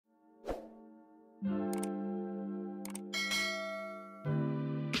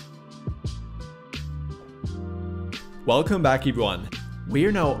Welcome back everyone. We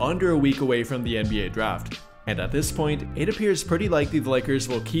are now under a week away from the NBA draft, and at this point, it appears pretty likely the Lakers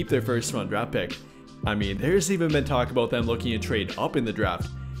will keep their first round draft pick. I mean, there's even been talk about them looking to trade up in the draft.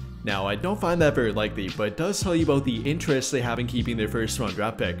 Now, I don't find that very likely, but it does tell you about the interest they have in keeping their first round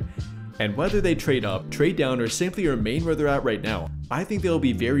draft pick. And whether they trade up, trade down, or simply remain where they're at right now, I think they'll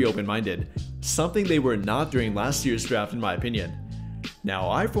be very open-minded, something they were not during last year's draft in my opinion.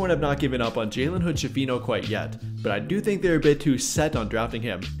 Now, I for one have not given up on Jalen Hood-Schifino quite yet, but I do think they're a bit too set on drafting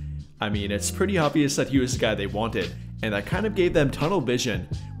him. I mean, it's pretty obvious that he was the guy they wanted, and that kind of gave them tunnel vision,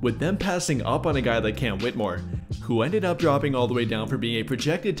 with them passing up on a guy like Whitmore, who ended up dropping all the way down from being a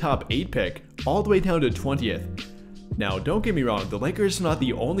projected top 8 pick, all the way down to 20th. Now, don't get me wrong, the Lakers are not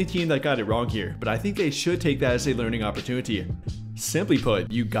the only team that got it wrong here, but I think they should take that as a learning opportunity. Simply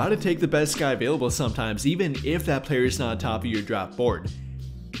put, you gotta take the best guy available sometimes, even if that player is not top of your draft board.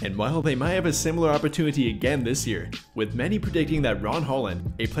 And while they might have a similar opportunity again this year, with many predicting that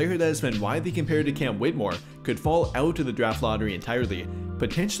Holland, a player that has been widely compared to Whitmore, could fall out of the draft lottery entirely,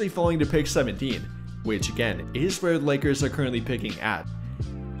 potentially falling to pick 17, which again is where the Lakers are currently picking at.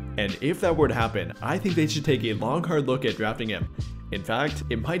 And if that were to happen, I think they should take a long hard look at drafting him. In fact,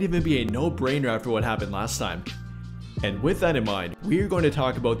 it might even be a no-brainer after what happened last time. And with that in mind, we are going to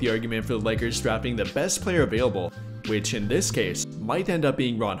talk about the argument for the Lakers drafting the best player available, which in this case might end up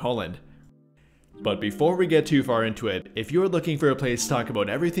being Holland. But before we get too far into it, if you're looking for a place to talk about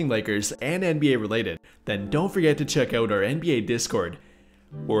everything Lakers and NBA related, then don't forget to check out our NBA Discord.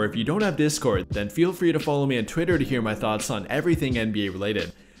 Or if you don't have Discord, then feel free to follow me on Twitter to hear my thoughts on everything NBA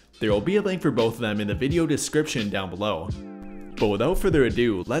related. There will be a link for both of them in the video description down below. But without further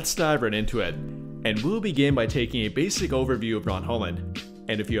ado, let's dive right into it. And we'll begin by taking a basic overview of Holland.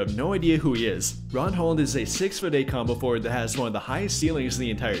 And if you have no idea who he is, Holland is a 6'8" combo forward that has one of the highest ceilings in the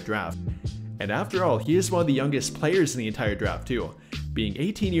entire draft. And after all, he is one of the youngest players in the entire draft too, being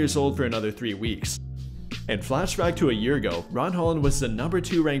 18 years old for another 3 weeks. And flashback to a year ago, Holland was the number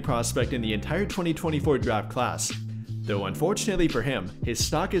 2 ranked prospect in the entire 2024 draft class. Though unfortunately for him, his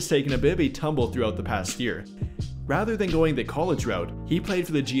stock has taken a bit of a tumble throughout the past year. Rather than going the college route, he played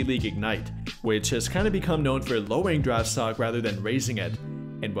for the G League Ignite, which has kind of become known for lowering draft stock rather than raising it.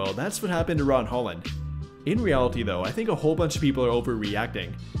 And well, that's what happened to Holland. In reality though, I think a whole bunch of people are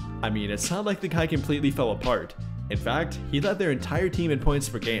overreacting. I mean, it's not like the guy completely fell apart. In fact, he led their entire team in points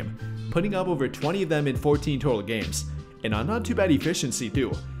per game, putting up over 20 of them in 14 total games, and on not too bad efficiency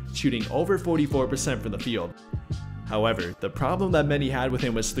too, shooting over 44% from the field. However, the problem that many had with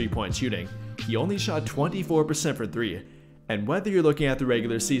him was 3-point shooting. He only shot 24% for 3, and whether you're looking at the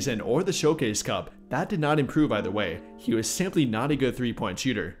regular season or the Showcase Cup, that did not improve either way. He was simply not a good 3-point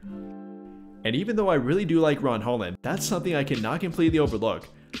shooter. And even though I really do like Holland, that's something I cannot completely overlook.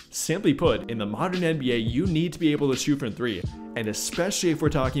 Simply put, in the modern NBA, you need to be able to shoot from 3, and especially if we're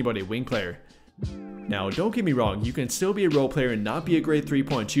talking about a wing player. Now, don't get me wrong, you can still be a role player and not be a great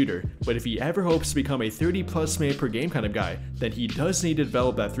 3-point shooter, but if he ever hopes to become a 30+ minute per game kind of guy, then he does need to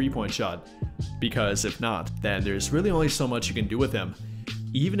develop that 3-point shot. Because if not, then there's really only so much you can do with him.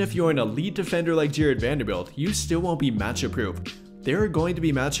 Even if you're an elite defender like Jared Vanderbilt, you still won't be matchup proof. There are going to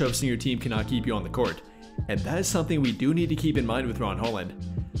be matchups and your team cannot keep you on the court, and that is something we do need to keep in mind with Holland.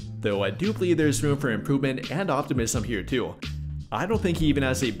 Though I do believe there's room for improvement and optimism here too. I don't think he even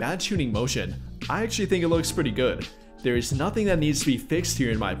has a bad shooting motion. I actually think it looks pretty good. There is nothing that needs to be fixed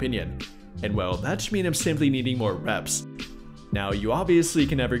here in my opinion. And well, that should mean him simply needing more reps. Now, you obviously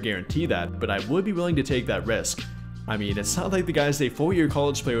can never guarantee that, but I would be willing to take that risk. I mean, it's not like the guy's a 4-year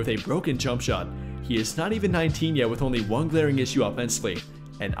college player with a broken jump shot. He is not even 19 yet with only one glaring issue offensively,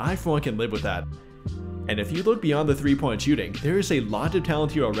 and I for one can live with that. And if you look beyond the 3-point shooting, there is a lot of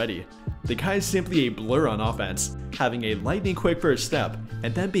talent here already. The guy is simply a blur on offense, having a lightning quick first step,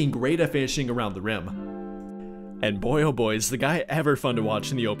 and then being great at finishing around the rim. And boy oh boy is the guy ever fun to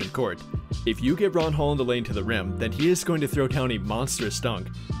watch in the open court. If you give Holland a lane to the rim, then he is going to throw down a monstrous dunk,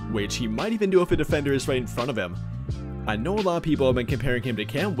 which he might even do if a defender is right in front of him. I know a lot of people have been comparing him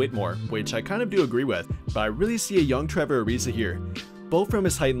to Whitmore, which I kind of do agree with, but I really see a young Trevor Ariza here, both from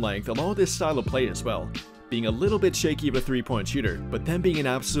his height and length along with his style of play as well, being a little bit shaky of a 3-point shooter, but then being an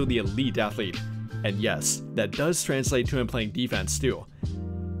absolutely elite athlete. And yes, that does translate to him playing defense too.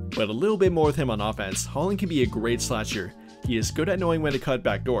 But a little bit more with him on offense, Holland can be a great slasher. He is good at knowing when to cut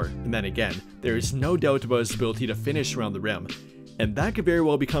backdoor, and then again, there is no doubt about his ability to finish around the rim, and that could very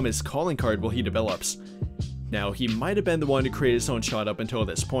well become his calling card while he develops. Now, he might have been the one to create his own shot up until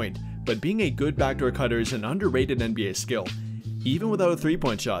this point, but being a good backdoor cutter is an underrated NBA skill, Even without a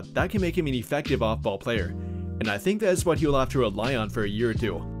three-point shot, that can make him an effective off-ball player, and I think that is what he'll have to rely on for a year or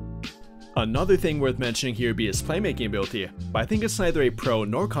two. Another thing worth mentioning here would be his playmaking ability, but I think it's neither a pro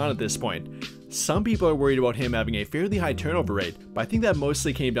nor con at this point. Some people are worried about him having a fairly high turnover rate, but I think that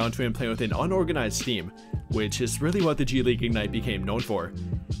mostly came down to him playing with an unorganized team, which is really what the G League Ignite became known for.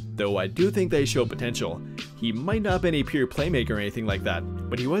 Though I do think they show potential. He might not have been a pure playmaker or anything like that,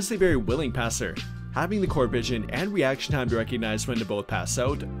 but he was a very willing passer, having the court vision and reaction time to recognize when to both pass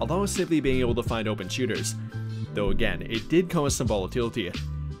out, along with simply being able to find open shooters. Though again, it did come with some volatility.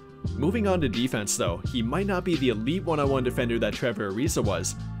 Moving on to defense though, he might not be the elite one-on-one defender that Trevor Ariza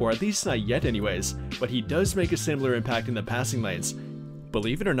was, or at least not yet anyways, but he does make a similar impact in the passing lanes.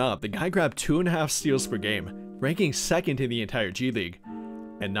 Believe it or not, the guy grabbed 2.5 steals per game, ranking second in the entire G League.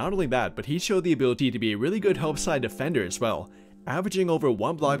 And not only that, but he showed the ability to be a really good help side defender as well, averaging over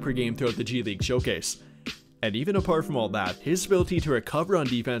 1 block per game throughout the G League showcase. And even apart from all that, his ability to recover on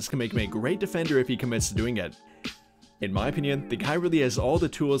defense can make him a great defender if he commits to doing it. In my opinion, the guy really has all the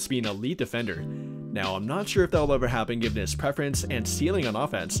tools to be an elite defender. Now, I'm not sure if that will ever happen given his preference and ceiling on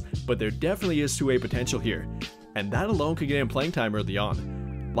offense, but there definitely is two-way potential here, and that alone could get him playing time early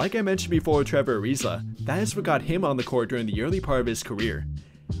on. Like I mentioned before with Trevor Ariza, that is what got him on the court during the early part of his career.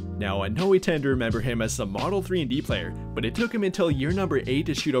 Now, I know we tend to remember him as a model 3-and-D player, but it took him until year number 8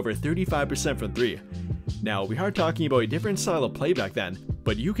 to shoot over 35% from 3. Now, we are talking about a different style of play back then,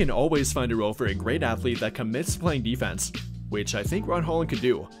 but you can always find a role for a great athlete that commits to playing defense, which I think Ron Holland could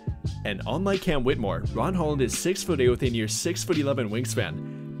do. And unlike Cam Whitmore, Ron Holland is 6'8" with a near 6'11"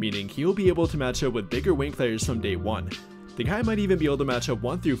 wingspan, meaning he'll be able to match up with bigger wing players from day one. The guy might even be able to match up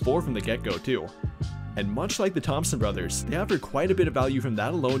 1 through 4 from the get-go too. And much like the Thompson brothers, they offer quite a bit of value from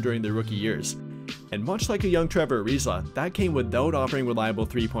that alone during their rookie years. And much like a young Trevor Ariza, that came without offering reliable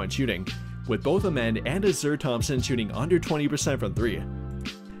 3-point shooting, with both Amend and Azur Thompson shooting under 20% from 3.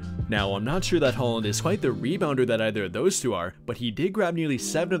 Now, I'm not sure that Holland is quite the rebounder that either of those two are, but he did grab nearly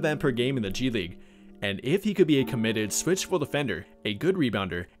 7 of them per game in the G League. And if he could be a committed, switchable defender, a good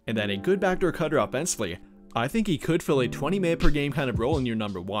rebounder, and then a good backdoor cutter offensively, I think he could fill a 20-minute per game kind of role in year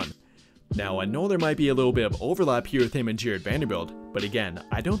number 1. Now, I know there might be a little bit of overlap here with him and Jared Vanderbilt, but again,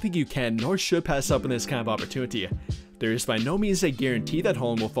 I don't think you can nor should pass up on this kind of opportunity. There is by no means a guarantee that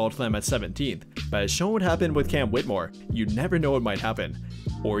Holland will fall to them at 17th, but as shown what happened with Cam Whitmore, you never know what might happen.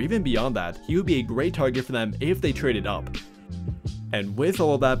 Or even beyond that, he would be a great target for them if they traded up. And with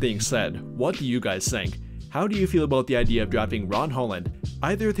all of that being said, what do you guys think? How do you feel about the idea of drafting Ron Holland,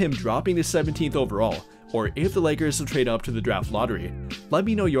 either with him dropping to 17th overall, or if the Lakers will trade up to the draft lottery? Let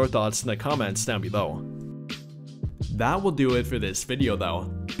me know your thoughts in the comments down below. That will do it for this video though.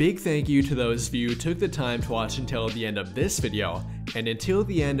 Big thank you to those of you who took the time to watch until the end of this video, and until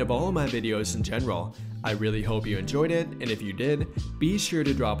the end of all of my videos in general. I really hope you enjoyed it, and if you did, be sure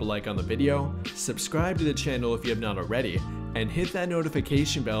to drop a like on the video, subscribe to the channel if you have not already, and hit that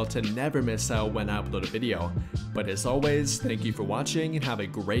notification bell to never miss out when I upload a video. But as always, thank you for watching and have a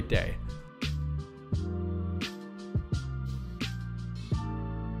great day.